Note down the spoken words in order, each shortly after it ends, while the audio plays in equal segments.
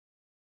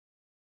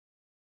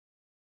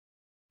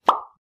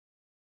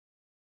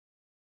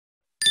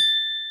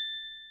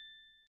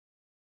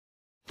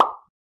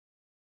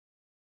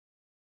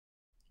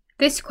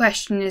This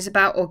question is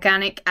about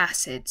organic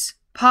acids.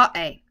 Part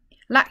A.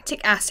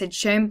 Lactic acid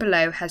shown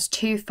below has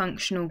two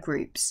functional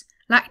groups.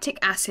 Lactic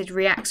acid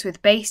reacts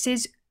with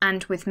bases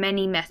and with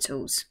many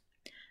metals.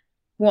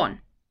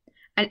 1.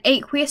 An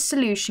aqueous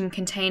solution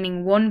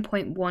containing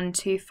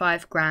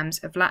 1.125 grams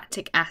of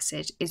lactic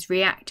acid is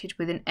reacted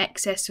with an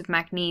excess of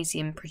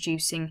magnesium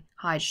producing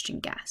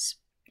hydrogen gas.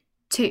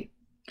 2.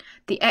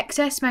 The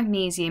excess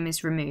magnesium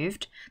is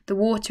removed, the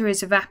water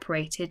is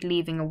evaporated,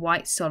 leaving a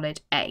white solid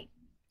A.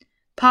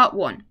 Part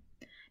 1.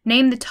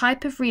 Name the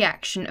type of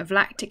reaction of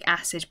lactic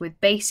acid with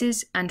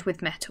bases and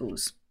with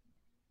metals.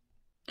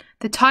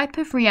 The type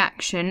of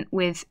reaction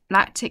with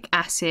lactic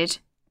acid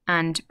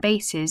and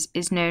bases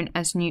is known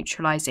as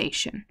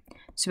neutralization.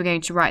 So we're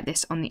going to write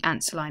this on the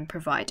answer line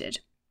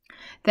provided.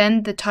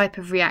 Then the type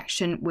of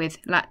reaction with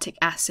lactic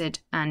acid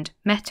and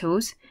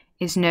metals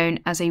is known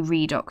as a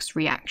redox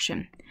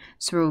reaction.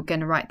 So we're all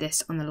going to write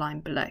this on the line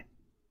below.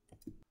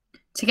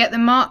 To get the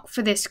mark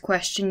for this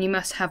question, you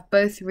must have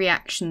both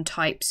reaction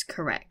types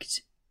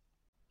correct.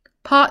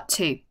 Part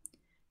 2.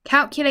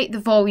 Calculate the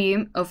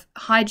volume of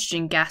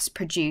hydrogen gas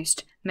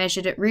produced,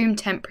 measured at room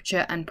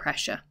temperature and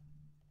pressure.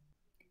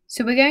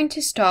 So we're going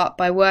to start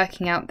by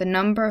working out the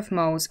number of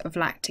moles of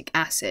lactic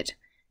acid.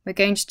 We're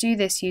going to do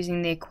this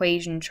using the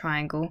equation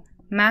triangle,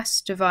 mass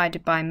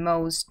divided by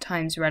moles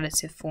times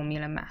relative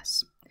formula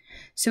mass.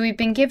 So we've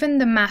been given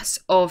the mass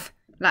of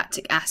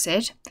lactic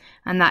acid,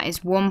 and that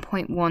is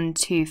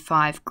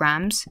 1.125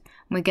 grams.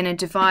 We're going to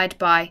divide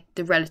by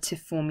the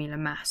relative formula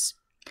mass.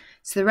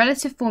 So the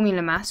relative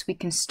formula mass, we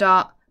can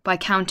start by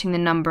counting the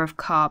number of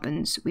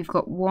carbons. We've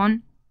got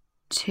 1,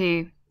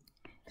 2,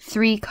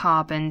 3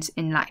 carbons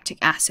in lactic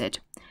acid.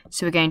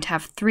 So we're going to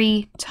have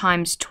 3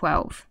 times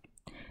 12.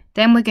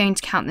 Then we're going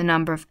to count the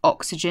number of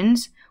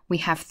oxygens. We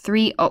have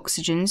 3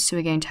 oxygens, so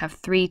we're going to have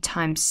 3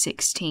 times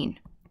 16.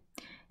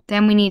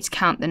 Then we need to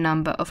count the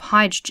number of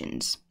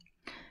hydrogens.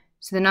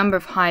 So the number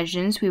of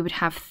hydrogens, we would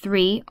have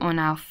 3 on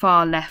our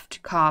far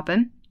left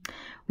carbon.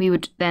 We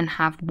would then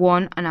have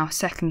 1 on our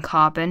second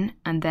carbon,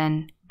 and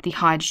then the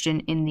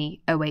hydrogen in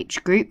the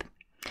OH group.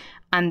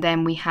 And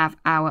then we have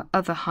our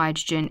other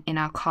hydrogen in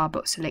our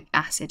carboxylic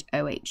acid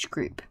OH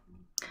group.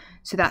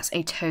 So that's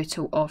a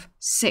total of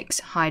 6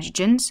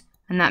 hydrogens,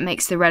 and that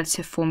makes the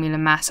relative formula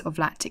mass of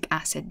lactic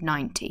acid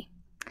 90.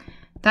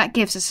 That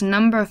gives us a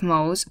number of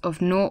moles of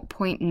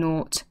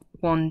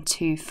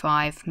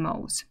 0.0125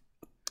 moles.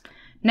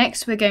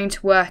 Next, we're going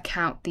to work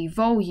out the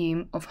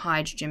volume of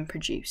hydrogen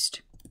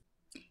produced.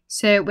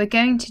 So we're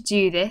going to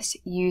do this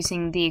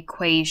using the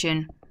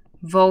equation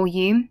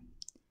volume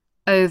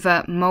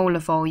over molar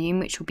volume,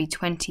 which will be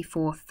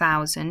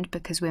 24,000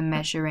 because we're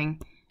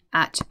measuring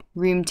at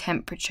room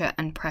temperature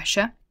and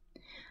pressure,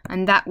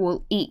 and that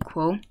will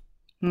equal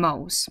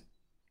moles.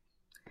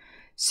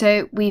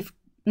 So we've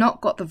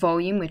not got the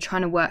volume, we're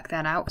trying to work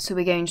that out, so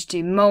we're going to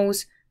do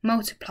moles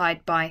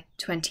multiplied by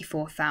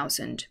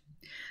 24,000.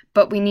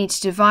 But we need to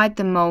divide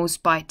the moles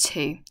by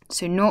 2.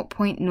 So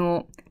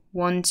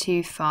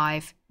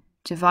 0.0125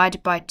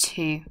 divided by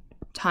 2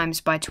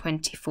 times by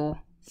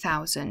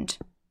 24,000.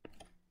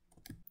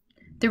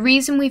 The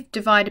reason we've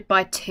divided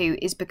by 2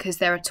 is because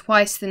there are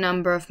twice the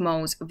number of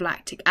moles of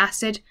lactic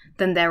acid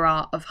than there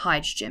are of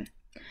hydrogen.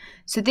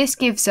 So this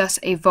gives us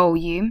a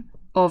volume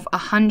of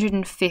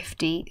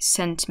 150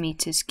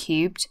 centimetres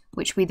cubed,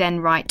 which we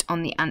then write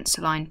on the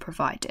answer line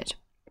provided.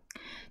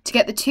 To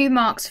get the 2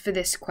 marks for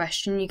this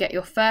question, you get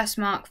your first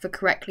mark for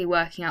correctly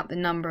working out the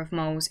number of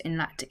moles in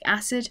lactic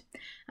acid,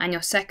 and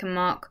your second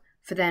mark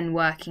for then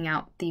working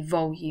out the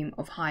volume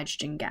of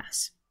hydrogen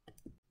gas.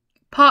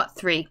 Part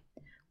 3.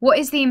 What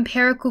is the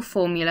empirical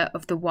formula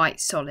of the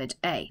white solid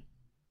A?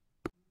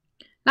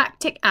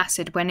 Lactic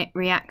acid, when it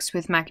reacts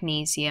with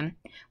magnesium,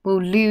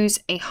 will lose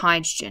a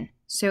hydrogen,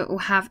 so it will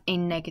have a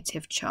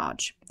negative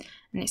charge,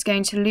 and it's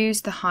going to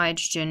lose the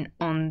hydrogen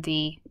on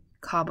the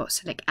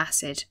carboxylic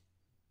acid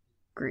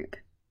group.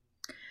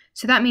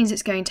 So that means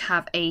it's going to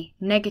have a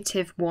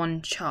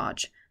 -1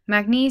 charge.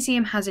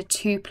 Magnesium has a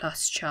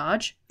 2+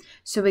 charge,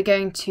 so we're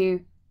going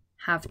to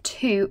have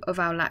 2 of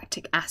our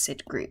lactic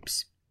acid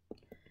groups.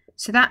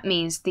 So that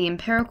means the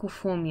empirical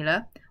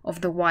formula of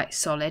the white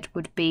solid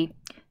would be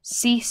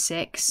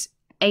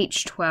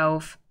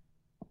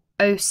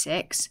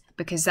C6H12O6,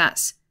 because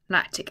that's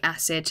lactic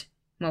acid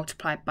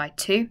multiplied by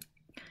 2,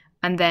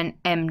 and then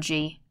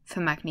Mg for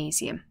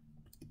magnesium.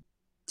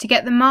 To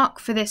get the mark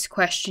for this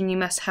question, you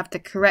must have the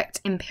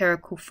correct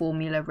empirical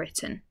formula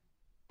written.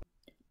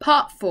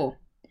 Part 4.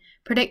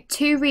 Predict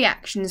 2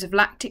 reactions of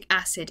lactic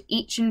acid,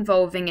 each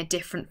involving a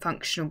different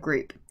functional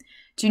group.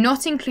 Do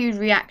not include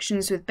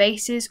reactions with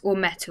bases or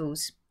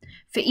metals.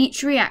 For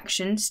each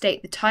reaction,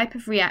 state the type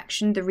of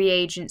reaction, the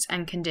reagents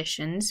and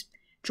conditions.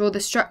 Draw the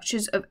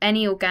structures of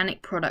any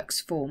organic products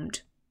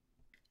formed.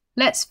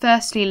 Let's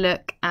firstly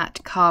look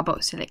at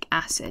carboxylic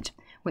acid,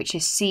 which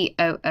is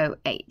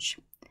COOH.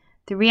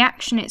 The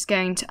reaction it's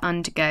going to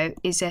undergo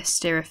is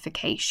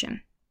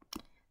esterification.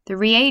 The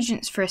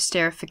reagents for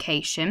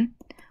esterification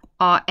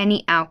are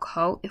any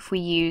alcohol if we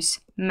use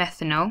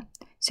methanol,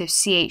 so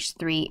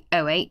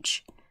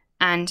CH3OH,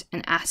 and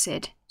an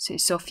acid, so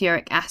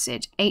sulfuric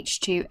acid,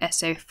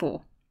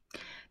 H2SO4.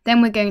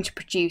 Then we're going to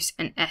produce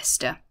an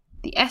ester.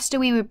 The ester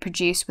we would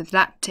produce with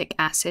lactic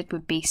acid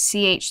would be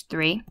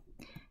CH3,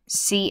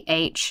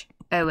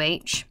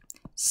 CHOH,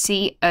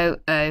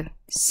 COO,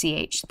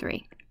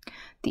 CH3.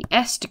 The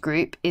ester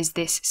group is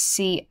this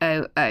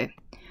COO,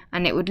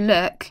 and it would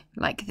look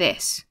like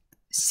this.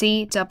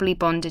 C doubly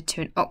bonded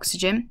to an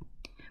oxygen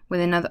with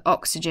another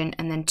oxygen,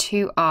 and then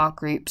two R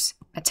groups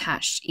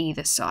attached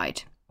either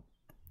side.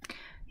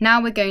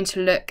 Now we're going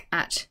to look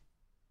at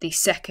the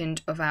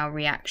second of our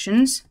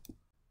reactions.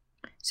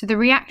 So the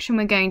reaction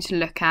we're going to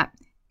look at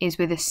is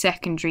with a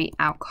secondary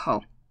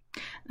alcohol,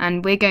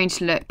 and we're going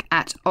to look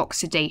at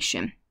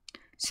oxidation.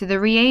 So the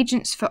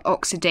reagents for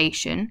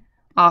oxidation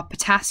are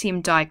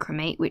potassium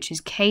dichromate, which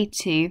is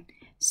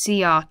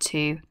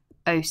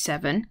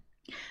K2Cr2O7,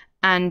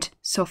 and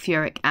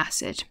sulfuric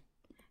acid.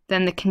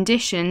 Then the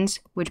conditions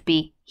would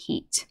be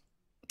heat.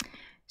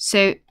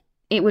 So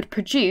it would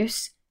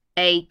produce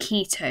a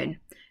ketone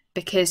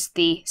because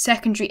the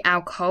secondary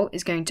alcohol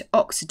is going to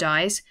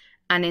oxidize,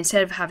 and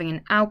instead of having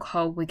an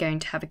alcohol, we're going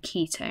to have a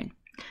ketone.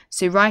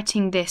 So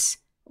writing this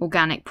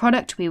organic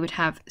product, we would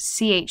have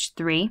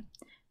CH3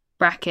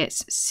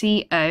 brackets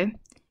CO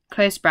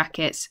close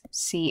brackets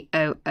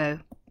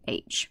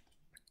COOH.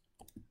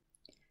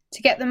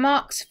 To get the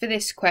marks for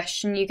this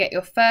question, you get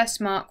your first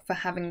mark for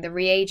having the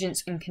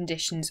reagents and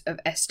conditions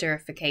of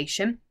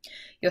esterification,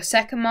 your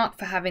second mark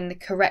for having the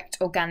correct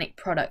organic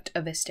product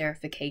of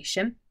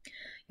esterification,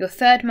 your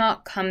third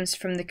mark comes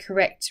from the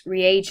correct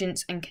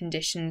reagents and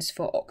conditions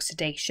for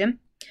oxidation,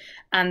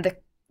 and the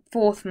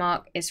fourth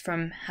mark is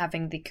from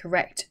having the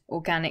correct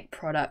organic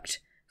product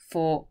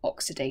for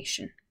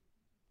oxidation.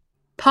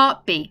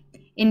 Part B.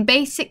 In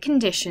basic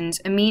conditions,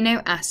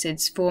 amino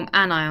acids form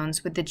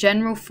anions with the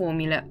general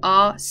formula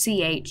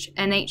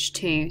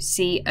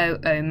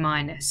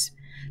RCHNH2COO-.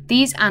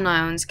 These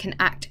anions can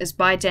act as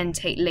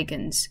bidentate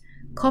ligands.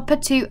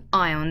 Copper-2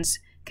 ions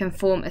can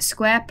form a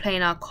square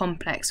planar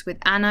complex with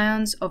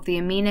anions of the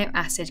amino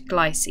acid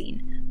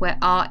glycine, where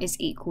R is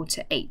equal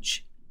to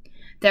H.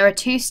 There are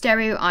two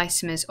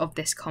stereoisomers of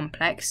this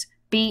complex,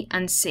 B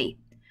and C.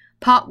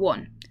 Part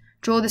 1.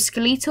 Draw the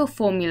skeletal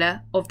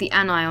formula of the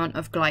anion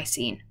of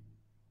glycine.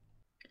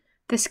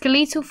 The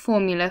skeletal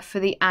formula for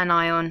the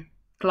anion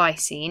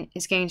glycine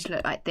is going to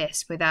look like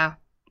this, with our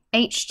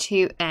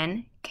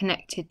H2N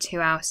connected to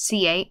our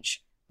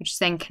CH, which is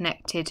then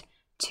connected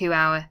to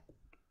our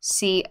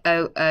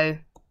COO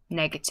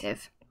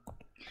negative.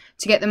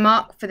 To get the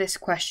mark for this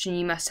question,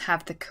 you must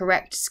have the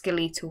correct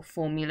skeletal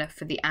formula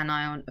for the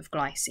anion of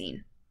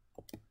glycine.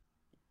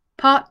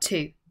 Part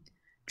 2.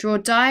 Draw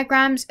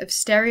diagrams of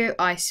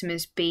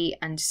stereoisomers B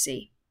and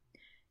C.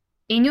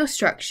 In your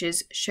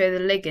structures, show the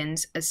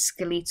ligands as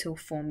skeletal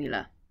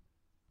formula.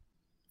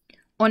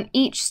 On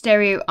each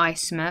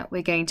stereoisomer,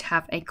 we're going to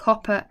have a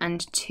copper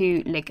and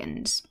two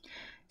ligands.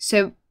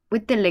 So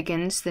with the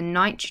ligands, the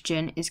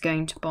nitrogen is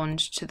going to bond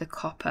to the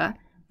copper.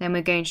 Then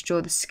we're going to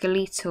draw the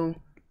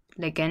skeletal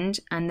ligand,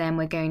 and then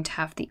we're going to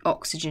have the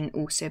oxygen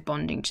also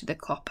bonding to the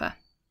copper.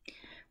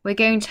 We're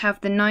going to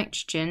have the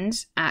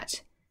nitrogens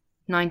at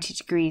 90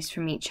 degrees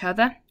from each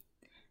other,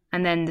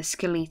 and then the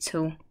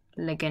skeletal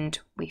ligand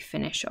we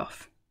finish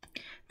off.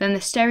 Then the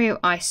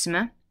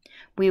stereoisomer,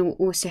 we will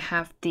also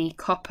have the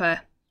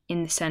copper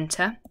in the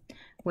centre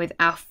with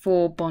our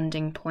 4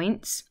 bonding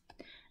points,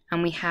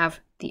 and we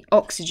have the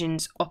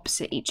oxygens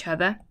opposite each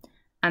other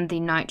and the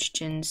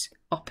nitrogens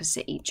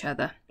opposite each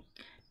other.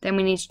 Then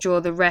we need to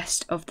draw the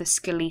rest of the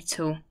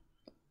skeletal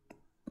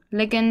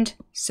ligand,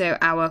 so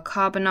our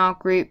carbonyl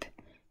group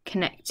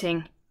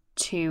connecting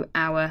to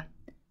our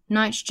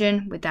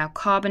nitrogen with our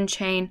carbon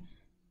chain,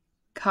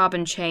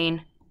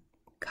 carbonyl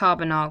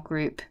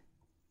group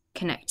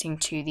connecting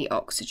to the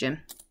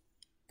oxygen.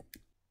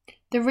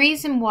 The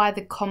reason why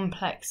the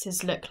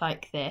complexes look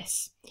like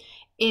this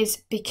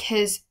is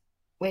because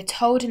we're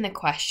told in the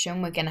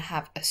question we're going to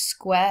have a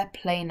square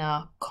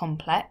planar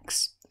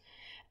complex,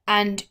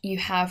 and you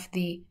have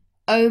the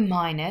O-,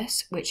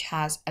 which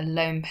has a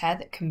lone pair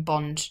that can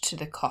bond to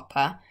the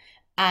copper,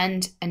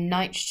 and a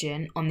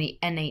nitrogen on the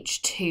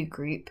NH2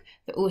 group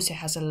that also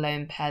has a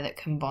lone pair that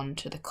can bond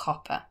to the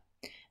copper.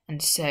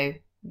 And so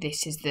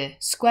this is the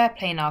square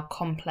planar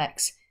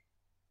complex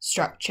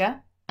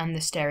structure and the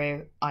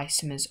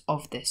stereoisomers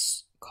of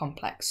this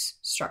complex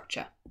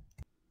structure.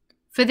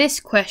 For this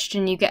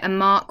question, you get a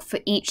mark for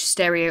each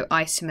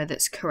stereoisomer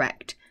that's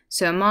correct,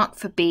 so a mark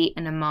for B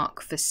and a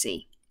mark for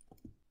C.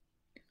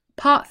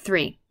 Part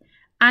 3.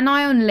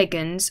 Anion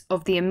ligands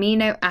of the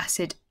amino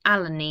acid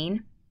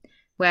alanine,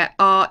 where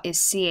R is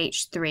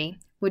CH3,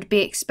 would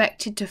be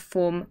expected to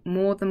form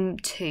more than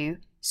 2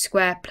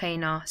 square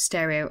planar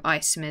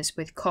stereoisomers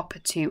with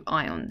copper-2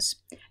 ions.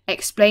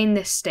 Explain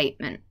this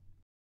statement.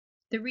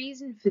 The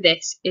reason for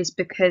this is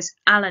because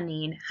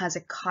alanine has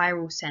a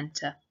chiral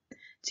centre.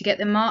 To get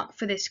the mark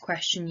for this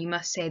question, you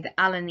must say that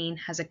alanine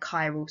has a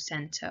chiral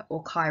centre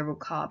or chiral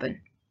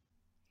carbon.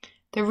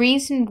 The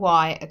reason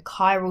why a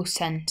chiral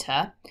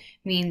centre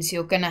means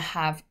you're going to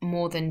have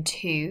more than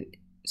 2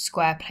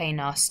 square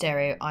planar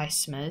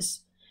stereoisomers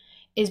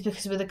is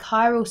because with a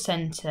chiral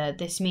center,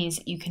 this means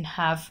that you can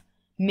have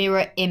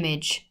mirror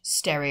image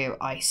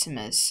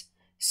stereoisomers,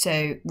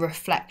 so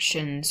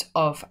reflections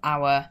of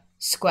our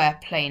square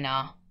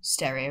planar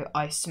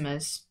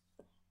stereoisomers,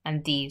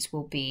 and these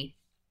will be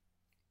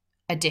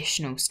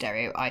additional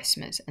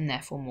stereoisomers and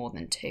therefore more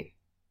than two.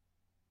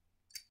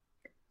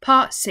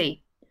 Part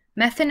C.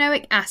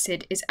 Methanoic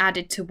acid is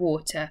added to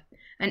water.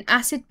 An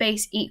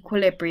acid-base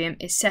equilibrium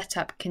is set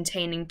up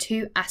containing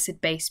two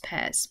acid-base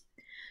pairs.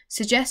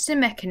 Suggest a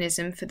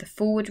mechanism for the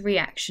forward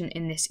reaction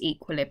in this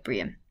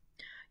equilibrium.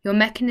 Your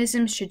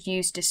mechanism should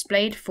use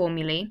displayed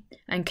formulae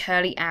and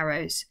curly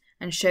arrows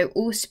and show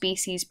all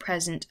species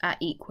present at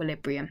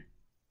equilibrium.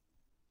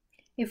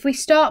 If we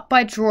start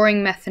by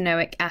drawing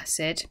methanoic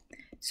acid,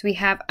 so we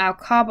have our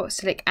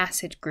carboxylic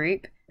acid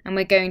group and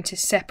we're going to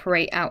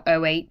separate our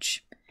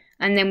OH,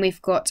 and then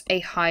we've got a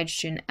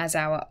hydrogen as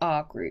our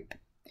R group.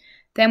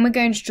 Then we're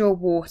going to draw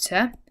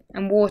water,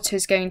 and water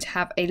is going to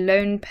have a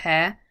lone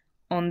pair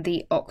on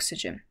the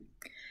oxygen.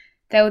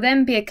 There will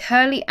then be a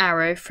curly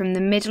arrow from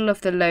the middle of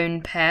the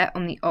lone pair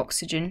on the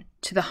oxygen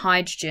to the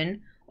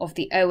hydrogen of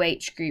the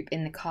OH group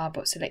in the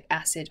carboxylic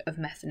acid of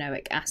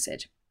methanoic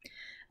acid.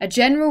 A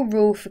general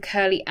rule for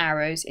curly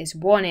arrows is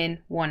one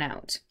in, one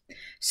out.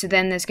 So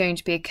then there's going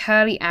to be a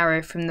curly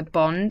arrow from the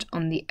bond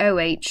on the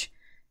OH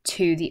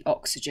to the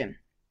oxygen.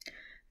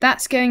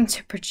 That's going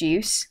to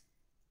produce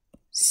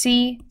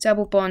C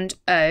double bond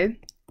O,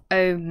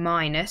 O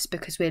minus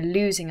because we're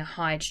losing a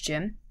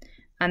hydrogen,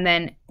 and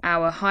then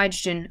our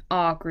hydrogen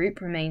R group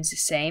remains the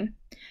same.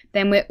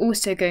 Then we're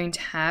also going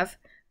to have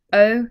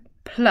O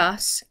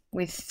plus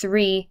with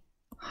 3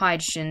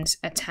 hydrogens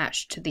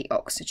attached to the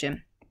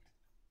oxygen.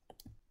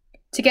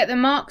 To get the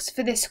marks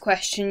for this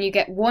question, you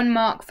get 1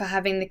 mark for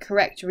having the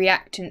correct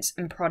reactants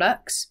and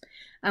products,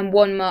 and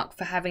 1 mark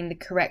for having the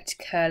correct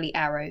curly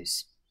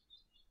arrows.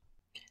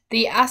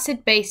 The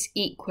acid-base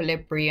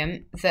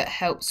equilibrium that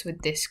helps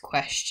with this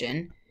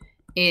question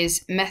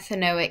is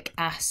methanoic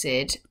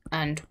acid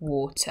and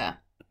water.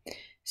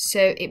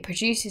 So it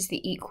produces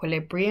the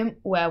equilibrium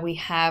where we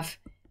have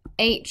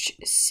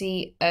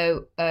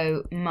HCOO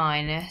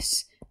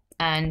minus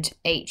and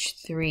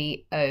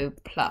H3O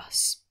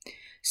plus.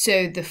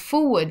 So the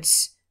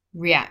forwards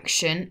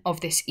reaction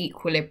of this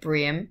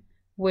equilibrium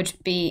would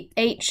be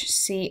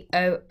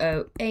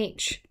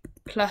HCOOH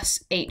plus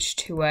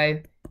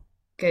H2O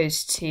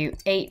goes to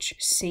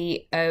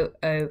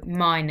HCOO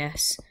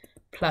minus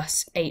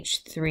plus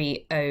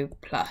H3O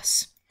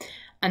plus.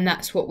 And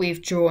that's what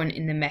we've drawn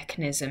in the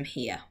mechanism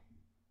here.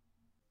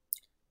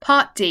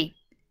 Part D.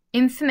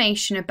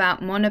 Information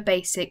about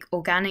monobasic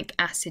organic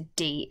acid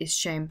D is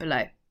shown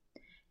below.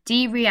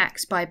 D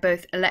reacts by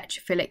both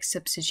electrophilic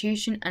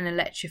substitution and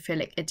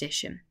electrophilic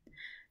addition.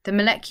 The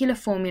molecular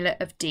formula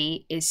of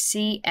D is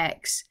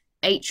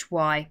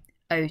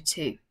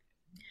CXHYO2.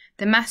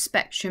 The mass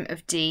spectrum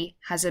of D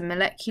has a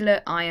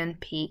molecular ion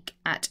peak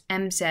at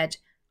MZ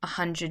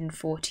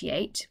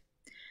 148.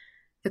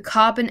 The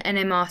carbon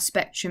NMR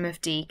spectrum of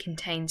D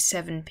contains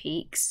 7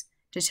 peaks.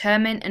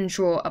 Determine and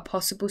draw a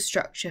possible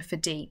structure for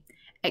D.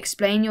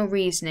 Explain your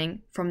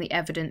reasoning from the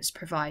evidence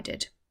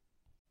provided.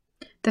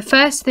 The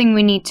first thing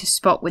we need to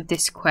spot with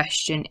this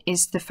question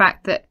is the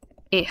fact that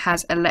it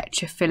has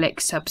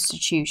electrophilic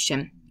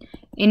substitution.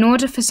 In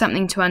order for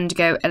something to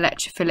undergo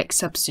electrophilic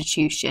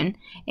substitution,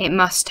 it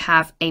must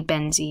have a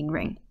benzene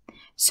ring.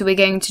 So we're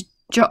going to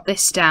jot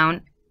this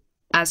down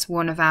as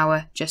one of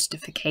our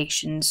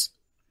justifications.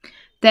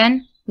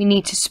 Then we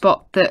need to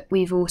spot that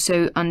we've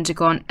also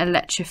undergone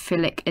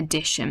electrophilic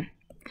addition.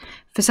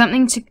 For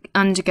something to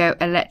undergo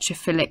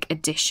electrophilic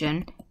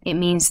addition, it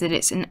means that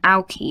it's an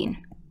alkene.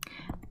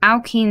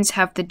 Alkenes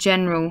have the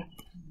general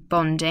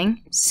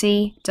bonding,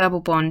 C double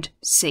bond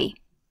C.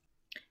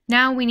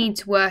 Now we need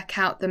to work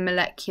out the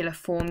molecular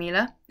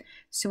formula.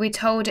 So we're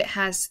told it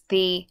has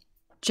the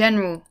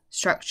general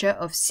structure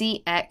of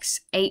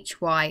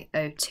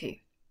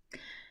CXHYO2.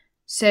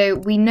 So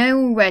we know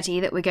already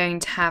that we're going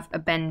to have a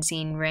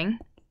benzene ring,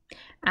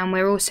 and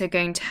we're also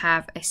going to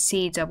have a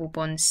C double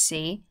bond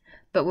C,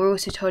 but we're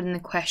also told in the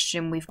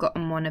question we've got a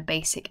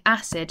monobasic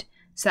acid,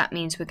 so that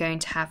means we're going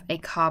to have a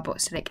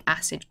carboxylic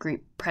acid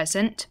group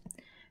present.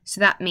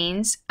 So that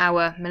means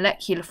our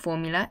molecular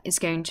formula is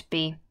going to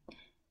be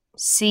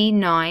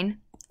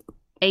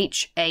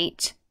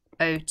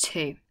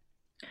C9H8O2.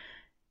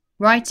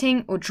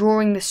 Writing or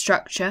drawing the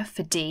structure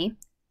for D,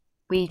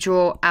 we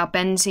draw our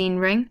benzene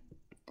ring,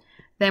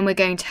 then we're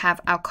going to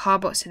have our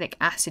carboxylic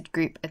acid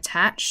group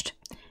attached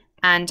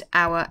and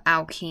our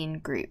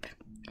alkene group.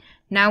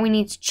 Now we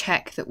need to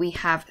check that we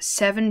have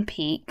 7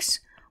 peaks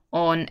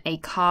on a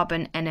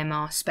carbon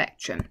NMR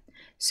spectrum.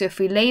 So if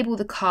we label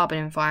the carbon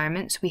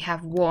environments, we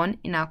have 1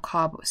 in our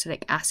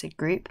carboxylic acid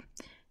group,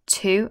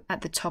 2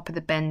 at the top of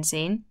the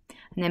benzene,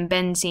 and then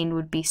benzene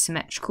would be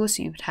symmetrical,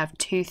 so you would have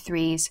 2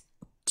 3s,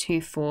 2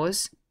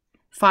 4s,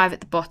 5 at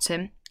the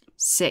bottom,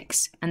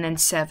 6, and then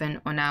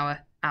 7 on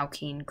our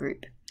alkene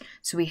group.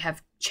 So we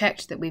have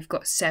checked that we've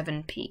got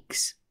 7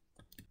 peaks.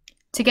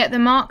 To get the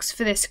marks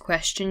for this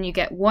question, you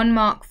get 1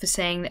 mark for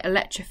saying that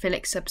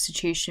electrophilic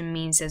substitution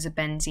means there's a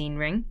benzene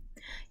ring.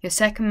 Your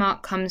second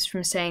mark comes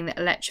from saying that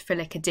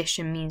electrophilic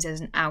addition means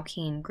there's an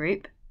alkene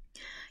group.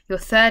 Your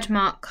third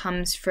mark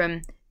comes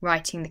from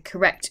writing the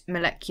correct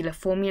molecular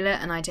formula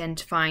and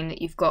identifying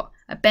that you've got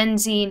a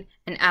benzene,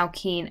 an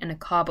alkene and a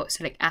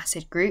carboxylic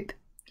acid group.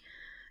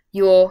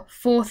 Your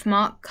fourth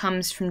mark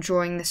comes from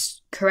drawing the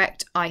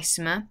correct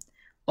isomer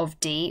of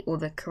D, or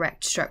the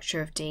correct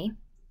structure of D.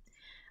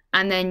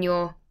 And then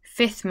your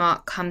fifth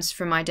mark comes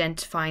from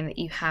identifying that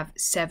you have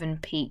 7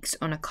 peaks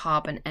on a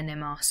carbon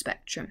NMR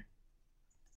spectrum.